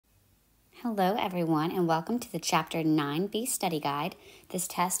Hello everyone and welcome to the Chapter 9B study guide. This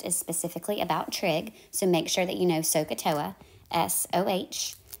test is specifically about trig, so make sure that you know SohCahToa,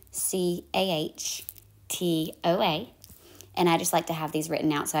 SohCahToa, and I just like to have these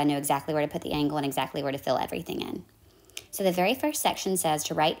written out so I know exactly where to put the angle and exactly where to fill everything in. So the very first section says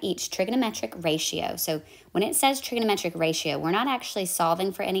to write each trigonometric ratio. So when it says trigonometric ratio, we're not actually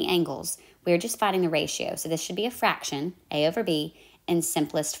solving for any angles, we're just finding the ratio. So this should be a fraction, a over b, in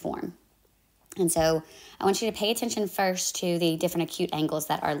simplest form. And so I want you to pay attention first to the different acute angles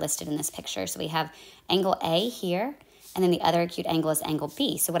that are listed in this picture. So we have angle A here, and then the other acute angle is angle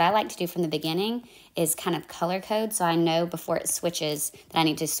B. So what I like to do from the beginning is kind of color code so I know before it switches that I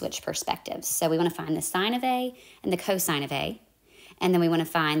need to switch perspectives. So we want to find the sine of A and the cosine of A, and then we want to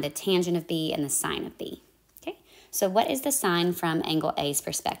find the tangent of B and the sine of B. Okay, so what is the sine from angle A's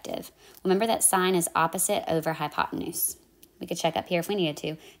perspective? Remember that sine is opposite over hypotenuse. We could check up here if we needed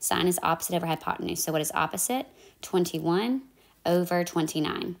to. Sine is opposite over hypotenuse. So what is opposite? 21 over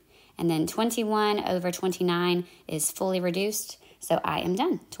 29. And then 21 over 29 is fully reduced. So I am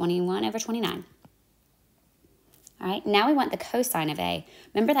done. 21 over 29. All right, now we want the cosine of A.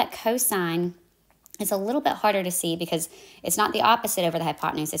 Remember that cosine is a little bit harder to see because it's not the opposite over the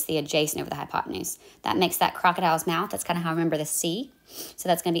hypotenuse, it's the adjacent over the hypotenuse. That makes that crocodile's mouth. That's kind of how I remember the C. So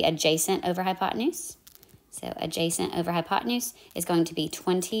that's going to be adjacent over hypotenuse. So adjacent over hypotenuse is going to be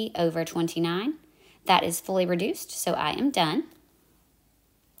 20 over 29. That is fully reduced, so I am done.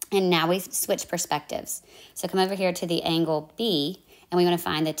 And now we switch perspectives. So come over here to the angle B, and we want to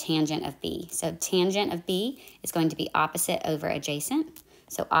find the tangent of B. So tangent of B is going to be opposite over adjacent.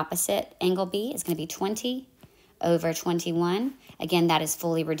 So opposite angle B is going to be 20 over 21. Again, that is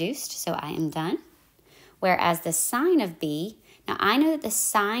fully reduced, so I am done. Whereas the sine of B, now I know that the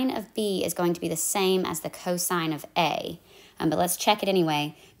sine of B is going to be the same as the cosine of A, but let's check it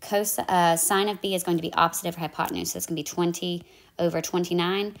anyway. Sine of B is going to be opposite over hypotenuse, so it's going to be 20 over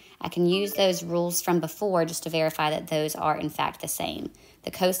 29. I can use those rules from before just to verify that those are in fact the same.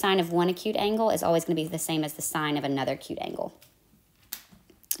 The cosine of one acute angle is always going to be the same as the sine of another acute angle.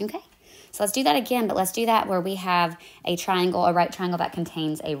 Okay. So let's do that again, but let's do that where we have a triangle, a right triangle that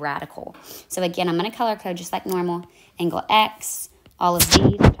contains a radical. So again, I'm going to color code just like normal. Angle X, all of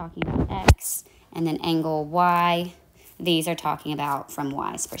these are talking about X, and then angle Y, these are talking about from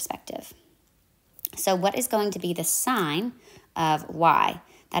Y's perspective. So what is going to be the sine of Y?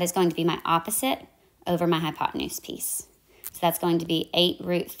 That is going to be my opposite over my hypotenuse piece. So that's going to be 8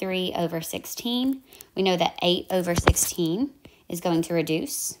 root 3 over 16. We know that 8 over 16 is going to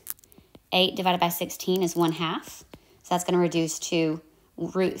reduce. 8 divided by 16 is 1/2. So that's going to reduce to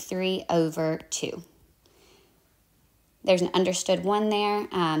root 3 over 2. There's an understood 1 there,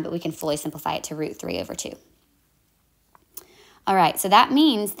 but we can fully simplify it to root 3 over 2. All right, so that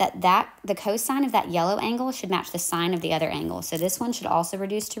means that the cosine of that yellow angle should match the sine of the other angle. So this one should also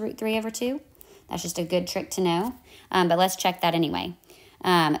reduce to root 3 over 2. That's just a good trick to know, but let's check that anyway.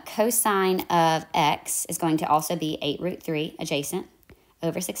 Cosine of X is going to also be 8 root 3 adjacent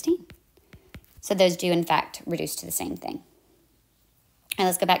over 16. So those do, in fact, reduce to the same thing. And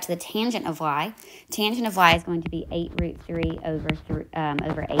let's go back to the tangent of Y. Tangent of Y is going to be 8 root 3 over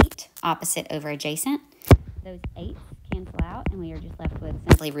 8, opposite over adjacent. Those 8s cancel out, and we are just left with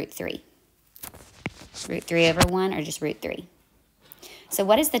simply root 3. Root 3 over 1, or just root 3. So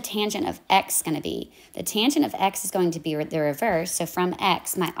what is the tangent of X going to be? The tangent of X is going to be the reverse. So from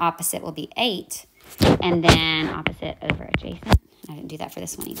X, my opposite will be 8, and then opposite over adjacent. I didn't do that for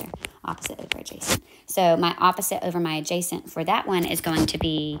this one either. Opposite over adjacent. So my opposite over my adjacent for that one is going to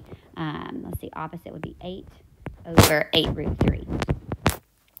be, let's see, opposite would be 8 over 8 root 3.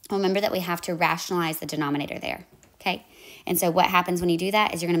 Remember that we have to rationalize the denominator there, okay? And so what happens when you do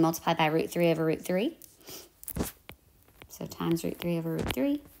that is you're going to multiply by root 3 over root 3. So times root 3 over root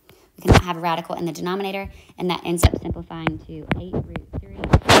 3. We cannot have a radical in the denominator, and that ends up simplifying to 8 root 3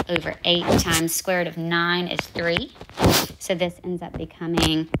 over 8 times square root of 9 is 3. So this ends up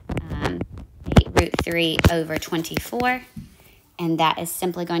becoming 8 root 3 over 24, and that is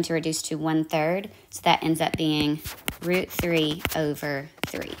simply going to reduce to 1/3. So that ends up being root 3 over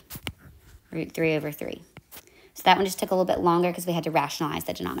 3. Root 3 over 3. So that one just took a little bit longer because we had to rationalize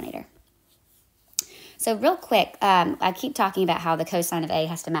the denominator. So real quick, I keep talking about how the cosine of A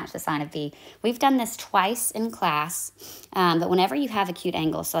has to match the sine of B. We've done this twice in class, but whenever you have acute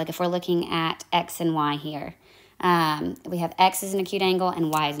angles, so like if we're looking at X and Y here, we have X is an acute angle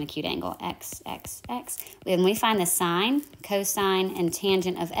and Y is an acute angle. X, X, X. When we find the sine, cosine, and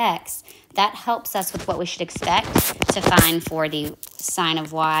tangent of X, that helps us with what we should expect to find for the sine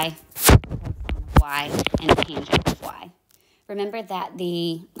of Y, and tangent of Y. remember that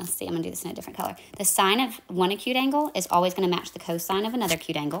let's see, I'm going to do this in a different color. The sine of one acute angle is always going to match the cosine of another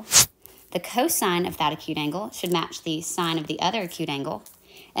acute angle. The cosine of that acute angle should match the sine of the other acute angle.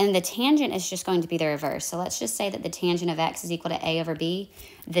 And the tangent is just going to be the reverse. So let's just say that the tangent of x is equal to a over b.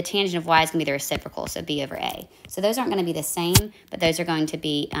 The tangent of y is going to be the reciprocal, so b over a. So those aren't going to be the same, but those are going to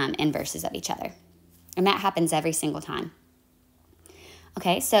be inverses of each other. And that happens every single time.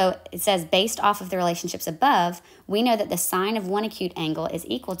 Okay, so it says based off of the relationships above, we know that the sine of one acute angle is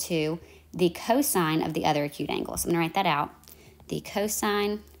equal to the cosine of the other acute angle. So I'm going to write that out. The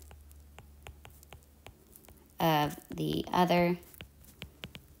cosine of the other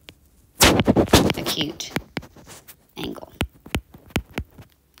acute angle.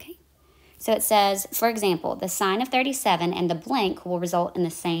 Okay, so it says, for example, the sine of 37 and the blank will result in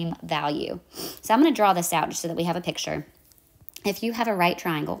the same value. So I'm going to draw this out just so that we have a picture. If you have a right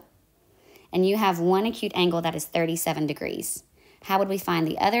triangle and you have one acute angle that is 37 degrees, how would we find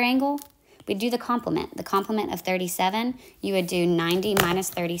the other angle? We'd do the complement. The complement of 37, you would do 90 minus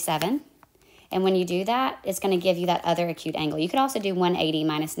 37. And when you do that, it's going to give you that other acute angle. You could also do 180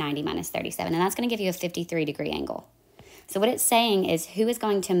 minus 90 minus 37, and that's going to give you a 53-degree angle. So what it's saying is who is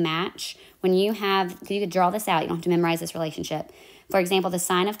going to match when you have, you could draw this out, you don't have to memorize this relationship. For example, the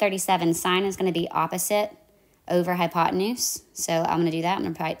sine of 37, sine is going to be opposite over hypotenuse. So I'm going to do that. I'm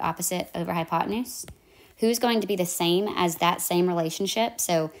going to write opposite over hypotenuse. Who's going to be the same as that same relationship?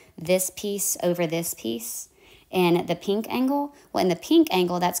 So this piece over this piece. In the pink angle, well, in the pink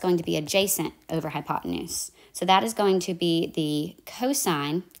angle, that's going to be adjacent over hypotenuse. So that is going to be the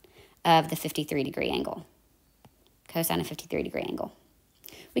cosine of the 53-degree angle. Cosine of 53-degree angle.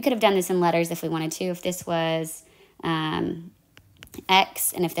 We could have done this in letters if we wanted to. If this was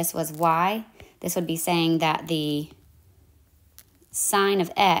x and if this was y, this would be saying that the sine of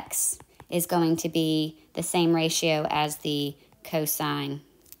x is going to be the same ratio as the cosine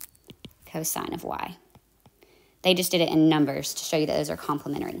of y. They just did it in numbers to show you that those are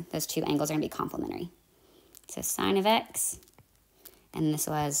complementary. Those two angles are going to be complementary. So sine of x, and this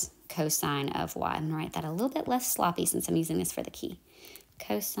was cosine of y. I'm going to write that a little bit less sloppy since I'm using this for the key.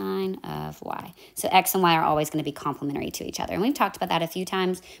 Cosine of y. So x and y are always going to be complementary to each other. And we've talked about that a few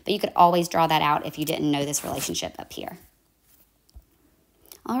times, but you could always draw that out if you didn't know this relationship up here.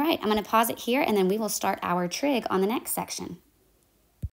 All right, I'm going to pause it here, and then we will start our trig on the next section.